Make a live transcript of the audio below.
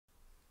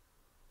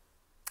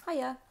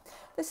Hiya!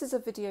 This is a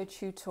video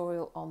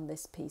tutorial on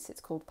this piece.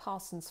 It's called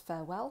Parsons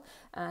Farewell,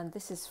 and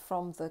this is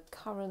from the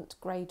current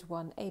Grade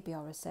 1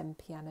 ABRSM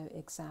Piano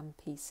Exam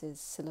Pieces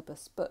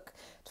syllabus book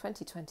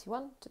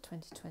 2021 to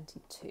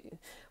 2022.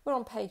 We're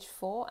on page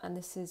 4 and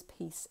this is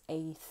piece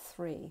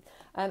A3.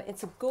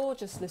 It's a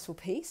gorgeous little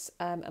piece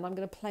and I'm going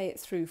to play it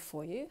through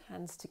for you,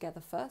 hands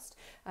together first,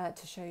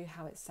 to show you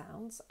how it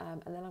sounds,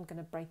 and then I'm going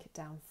to break it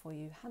down for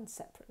you hands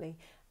separately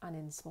and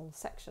in small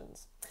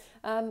sections.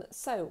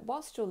 So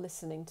whilst you're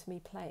listening to me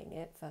playing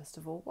it, first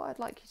of all, what I'd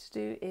like you to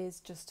do is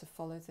just to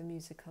follow the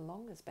music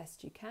along as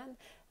best you can,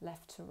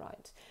 left to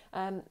right.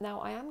 Now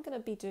I am going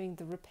to be doing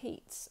the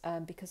repeats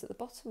because at the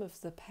bottom of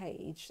the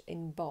page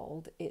in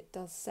bold it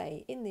does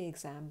say in the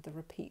exam the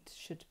repeat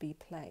should be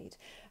played.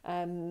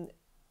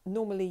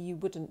 Normally you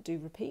wouldn't do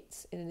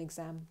repeats in an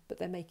exam, but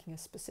they're making a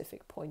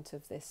specific point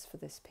of this for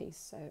this piece,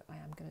 so I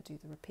am going to do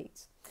the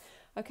repeats.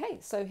 Okay,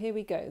 so here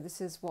we go.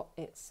 This is what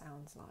it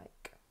sounds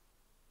like.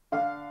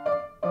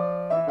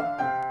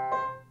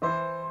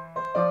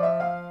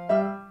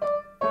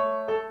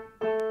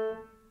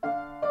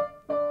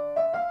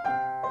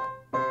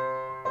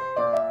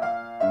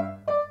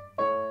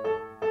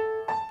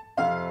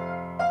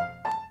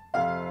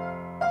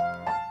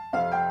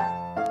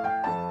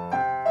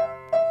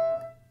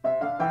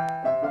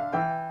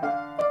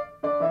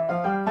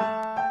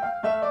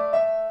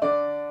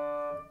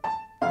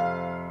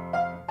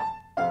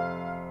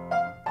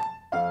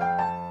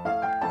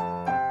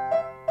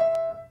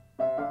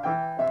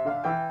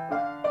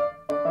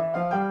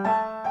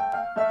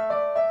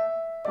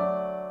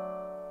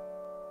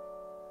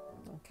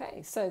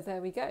 So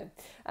there we go.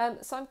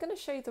 So I'm going to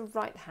show you the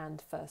right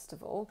hand first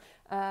of all,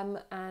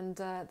 and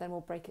then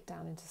we'll break it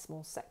down into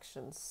small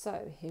sections.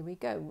 So here we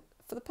go.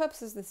 For the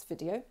purposes of this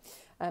video,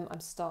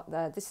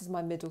 this is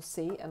my middle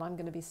C, and I'm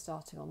going to be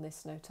starting on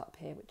this note up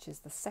here, which is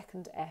the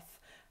second F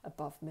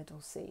above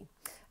middle C.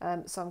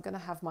 So I'm going to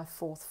have my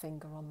fourth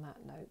finger on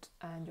that note,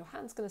 and your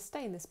hand's going to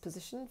stay in this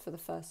position for the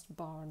first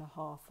bar and a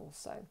half or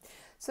so.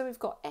 So we've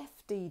got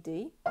F, D,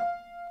 D,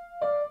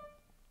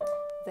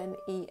 then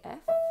E, F,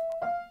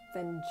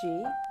 then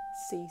G,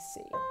 C,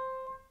 C.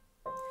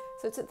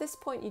 So it's at this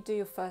point you do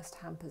your first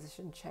hand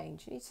position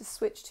change. You need to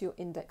switch to your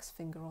index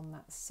finger on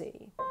that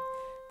C.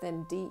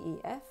 Then D, E,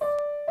 F,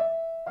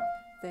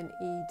 then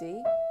E,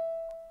 D,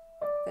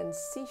 then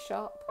C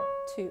sharp,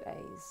 2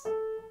 A's.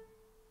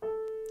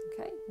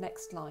 Okay,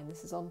 next line,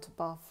 this is on to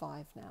bar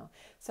 5 now.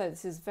 So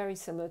this is very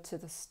similar to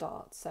the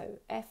start. So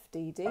F,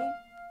 D, D,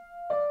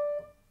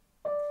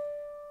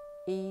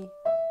 E,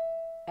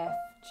 F,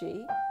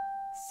 G,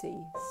 C,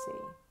 C.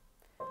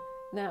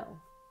 Now,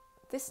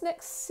 this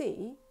next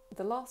C,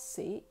 the last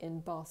C in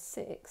bar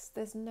 6,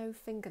 there's no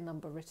finger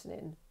number written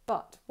in,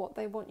 but what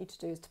they want you to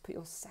do is to put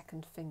your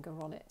second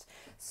finger on it.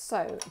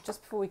 So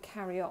just before we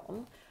carry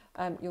on,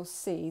 you'll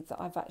see that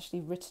I've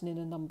actually written in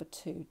a number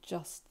 2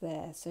 just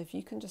there. So if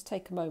you can just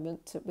take a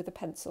moment with a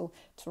pencil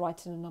to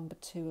write in a number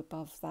 2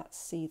 above that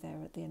C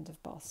there at the end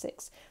of bar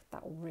 6,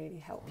 that will really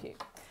help you.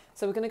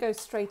 So we're going to go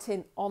straight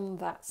in on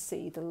that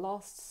C, the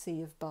last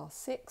C of bar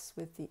 6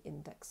 with the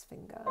index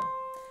finger.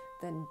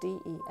 Then D,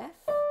 E,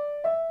 F,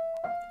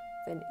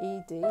 then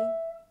E, D,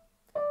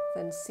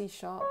 then C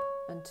sharp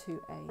and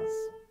 2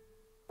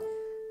 A's.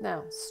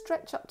 Now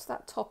stretch up to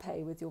that top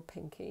A with your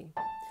pinky.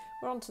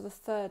 We're on to the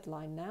third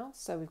line now,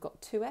 so we've got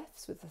 2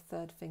 F's with the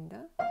third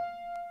finger,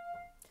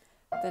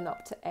 then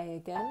up to A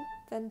again,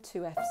 then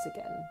 2 F's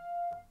again,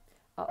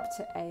 up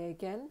to A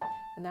again,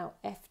 and now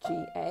F, G,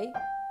 A,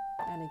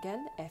 and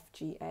again F,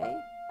 G,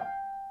 A,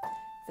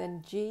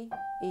 then G,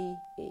 E,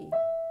 E.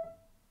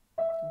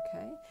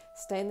 Okay,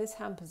 stay in this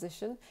hand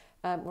position.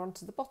 We're on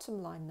to the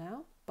bottom line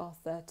now, bar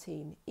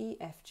 13, E,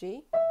 F,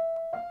 G,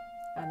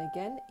 and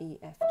again E,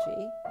 F,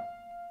 G,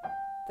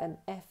 then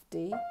F,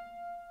 D,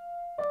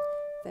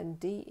 then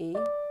D, E,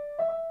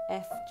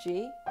 F,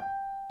 G,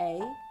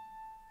 A,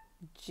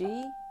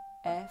 G,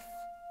 F,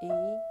 E,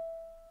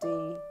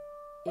 D,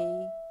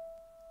 E,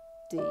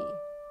 D.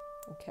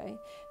 Okay,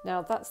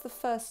 now that's the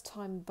first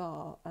time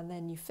bar, and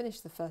then you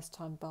finish the first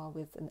time bar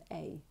with an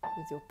A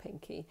with your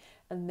pinky,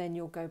 and then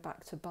you'll go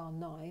back to bar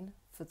 9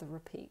 for the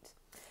repeat.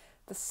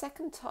 The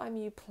second time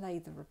you play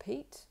the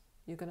repeat,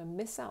 you're going to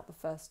miss out the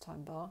first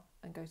time bar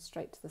and go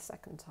straight to the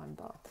second time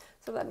bar.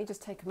 So let me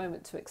just take a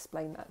moment to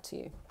explain that to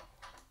you.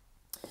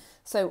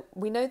 So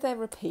we know they're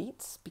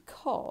repeats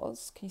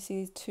because, can you see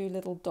these 2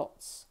 little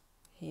dots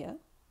here?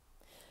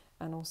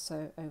 And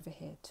also over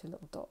here, 2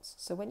 little dots.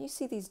 So when you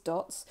see these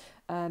dots,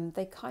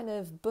 they kind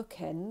of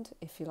bookend,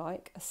 if you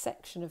like, a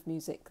section of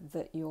music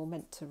that you're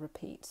meant to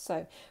repeat.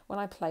 So when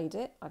I played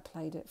it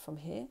from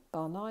here,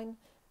 bar 9,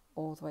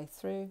 all the way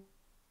through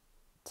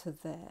to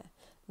there.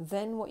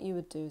 Then what you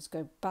would do is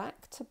go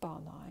back to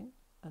bar 9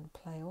 and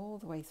play all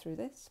the way through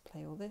this,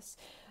 play all this.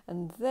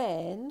 And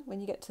then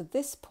when you get to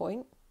this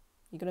point,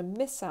 you're going to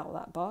miss out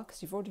that bar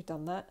because you've already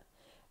done that.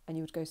 And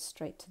you would go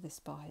straight to this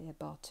bar here,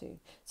 bar 2.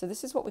 So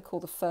this is what we call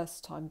the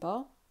first time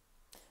bar.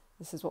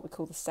 This is what we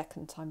call the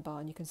second time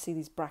bar, and you can see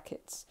these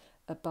brackets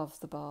above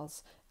the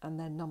bars, and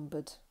they're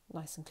numbered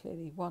nice and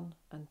clearly, 1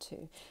 and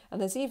 2. And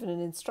there's even an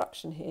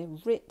instruction here,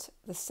 writ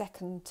the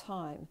second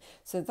time.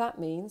 So that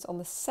means on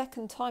the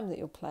second time that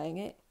you're playing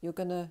it, you're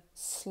going to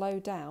slow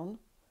down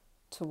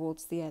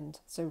towards the end.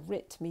 So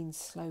rit means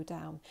slow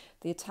down.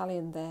 The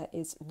Italian there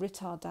is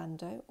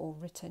ritardando or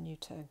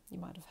ritenuto. You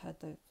might have heard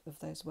of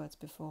those words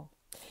before.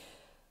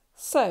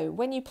 So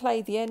when you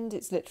play the end,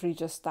 it's literally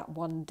just that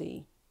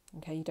 1D.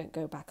 Okay, you don't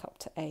go back up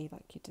to A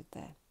like you did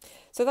there.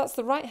 So that's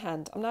the right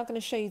hand. I'm now going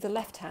to show you the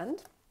left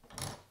hand.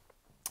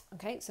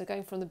 Okay, so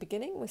going from the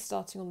beginning, we're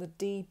starting on the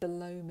D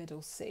below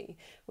middle C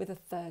with a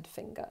third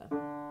finger.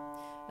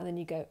 And then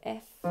you go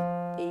F,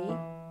 E,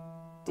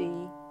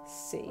 D,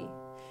 C.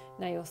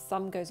 Now your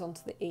thumb goes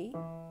onto the E.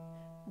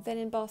 Then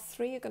in bar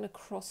 3, you're going to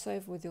cross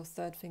over with your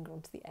third finger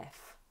onto the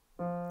F.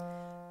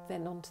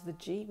 Then onto the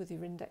G with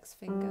your index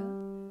finger.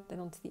 Then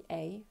onto the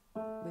A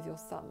with your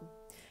thumb.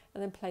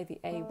 And then play the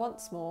A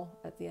once more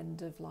at the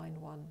end of line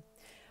 1.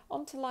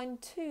 On to line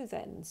 2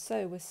 then.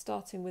 So we're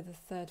starting with the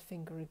third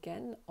finger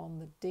again on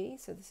the D.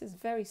 So this is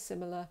very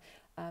similar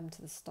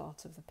to the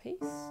start of the piece.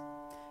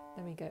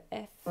 Then we go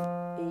F,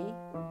 E,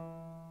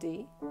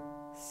 D,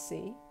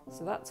 C.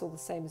 So that's all the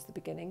same as the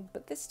beginning,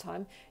 but this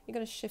time you're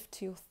going to shift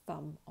to your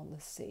thumb on the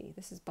C.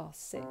 This is bar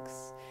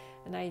 6.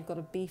 And now you've got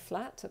a B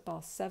flat at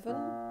bar 7,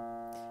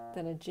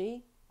 then a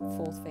G,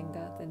 fourth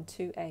finger, then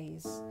 2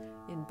 A's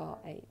in bar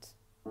 8.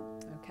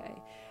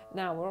 Okay,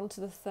 now we're on to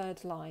the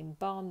third line,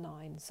 bar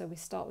 9. So we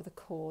start with a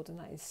chord, and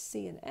that is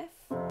C and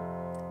F,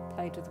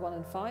 played with 1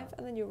 and 5,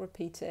 and then you'll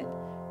repeat it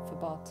for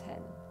bar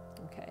 10.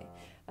 Okay,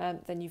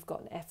 then you've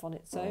got an F on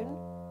its own,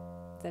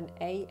 then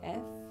A,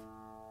 F,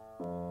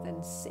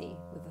 then C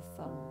with a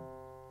thumb.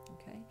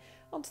 Okay,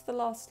 on to the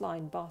last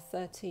line, bar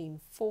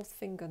 13, fourth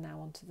finger now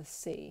onto the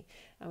C,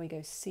 and we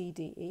go C,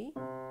 D, E,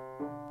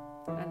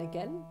 and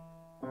again,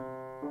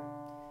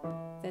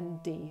 then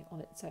D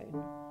on its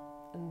own.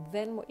 And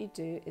then what you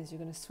do is you're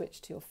going to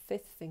switch to your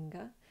fifth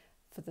finger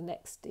for the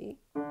next D,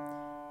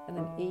 and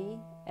then E,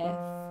 F,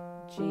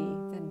 G,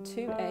 then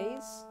 2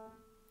 A's.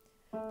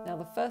 Now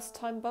the first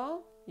time bar,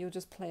 you'll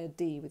just play a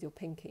D with your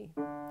pinky.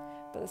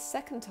 But the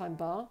second time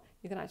bar,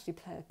 you can actually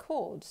play a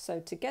chord. So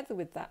together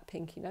with that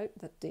pinky note,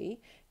 that D,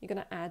 you're going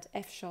to add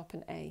F sharp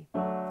and A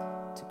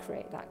to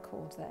create that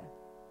chord there.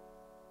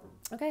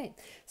 Okay,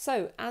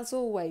 so as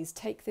always,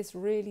 take this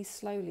really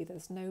slowly.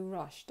 There's no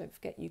rush. Don't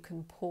forget you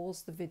can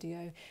pause the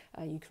video,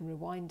 you can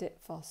rewind it,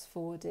 fast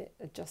forward it,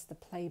 adjust the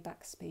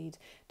playback speed.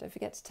 Don't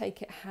forget to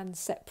take it hand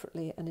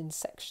separately and in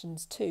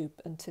sections too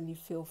until you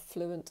feel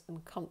fluent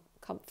and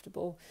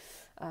comfortable,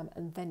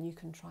 and then you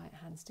can try it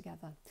hands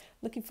together.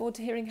 Looking forward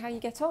to hearing how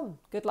you get on.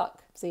 Good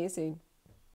luck. See you soon.